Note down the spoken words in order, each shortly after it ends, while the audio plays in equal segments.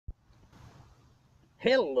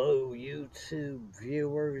Hello, YouTube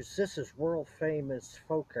viewers. This is world famous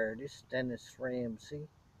folk artist Dennis Ramsey.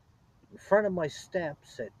 In front of my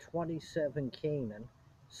steps at 27 Canaan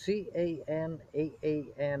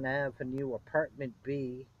Avenue, Apartment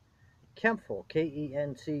B, Kemptville,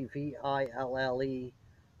 Kentville,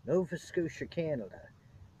 Nova Scotia, Canada.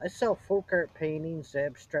 I sell folk art paintings,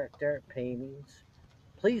 abstract art paintings.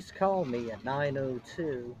 Please call me at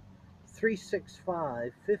 902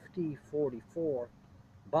 365 5044.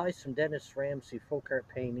 Buy some Dennis Ramsey folk art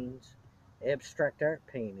paintings, abstract art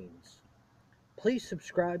paintings. Please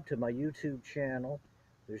subscribe to my YouTube channel.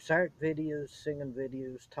 There's art videos, singing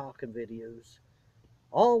videos, talking videos.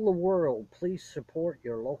 All the world, please support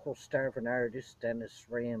your local starving artist, Dennis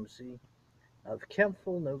Ramsey of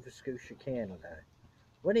Kemptville, Nova Scotia, Canada.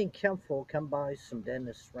 When in Kemptville, come buy some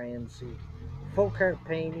Dennis Ramsey folk art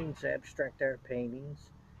paintings, abstract art paintings.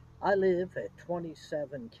 I live at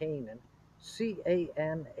 27 Canaan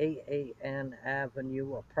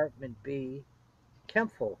Avenue, Apartment B,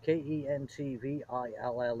 Kemptville,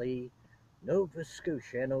 Kentville, Nova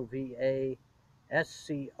Scotia, Novascotia,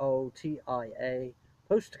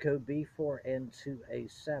 postal code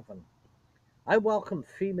B4N2A7. I welcome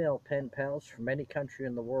female pen pals from any country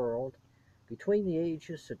in the world between the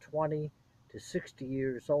ages of 20 to 60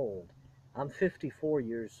 years old. I'm 54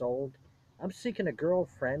 years old. I'm seeking a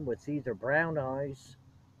girlfriend with either brown eyes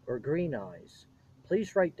or green eyes.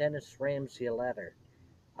 Please write Dennis Ramsey a letter.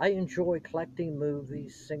 I enjoy collecting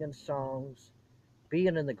movies, singing songs,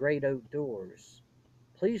 being in the great outdoors.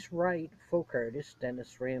 Please write folk artist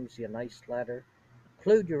Dennis Ramsey a nice letter.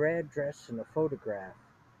 Include your address and a photograph.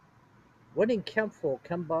 When in Kemptville,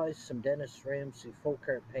 come by some Dennis Ramsey folk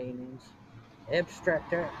art paintings,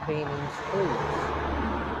 abstract art paintings,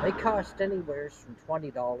 please. They cost anywhere from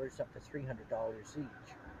 $20 up to $300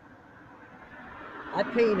 each. I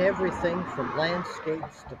paint everything from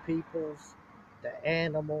landscapes to peoples to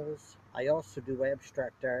animals. I also do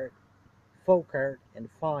abstract art, folk art, and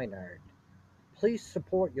fine art. Please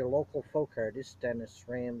support your local folk artist, Dennis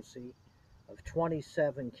Ramsey of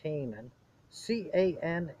 27 Canaan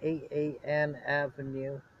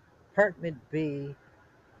Avenue, Apartment B,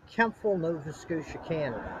 Kemptville, Nova Scotia,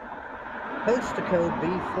 Canada. Postal code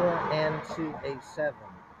B4N2A7.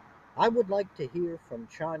 I would like to hear from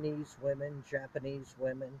Chinese women, Japanese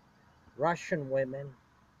women, Russian women,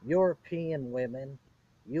 European women,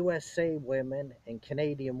 USA women, and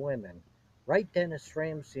Canadian women. Write Dennis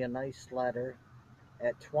Ramsey a nice letter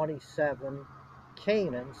at 27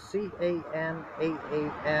 Canaan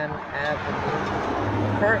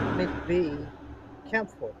Avenue, Apartment B,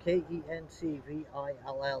 Kemptville,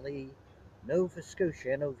 Kentville, Nova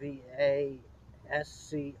Scotia, Novascotia,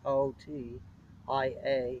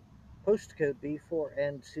 postal code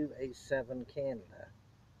B4N2A7, Canada,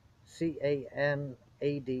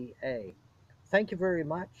 Canada. Thank you very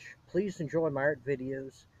much. Please enjoy my art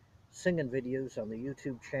videos, singing videos on the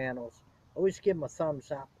YouTube channels. Always give them a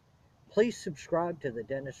thumbs up. Please subscribe to the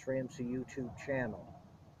Dennis Ramsey YouTube channel.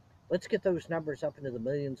 Let's get those numbers up into the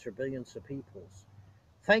millions or billions of peoples.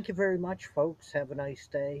 Thank you very much, folks. Have a nice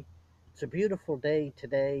day. It's a beautiful day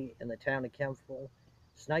today in the town of Kemptville.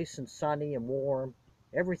 It's nice and sunny and warm.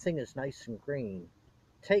 Everything is nice and green.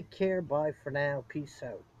 Take care. Bye for now. Peace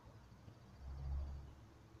out.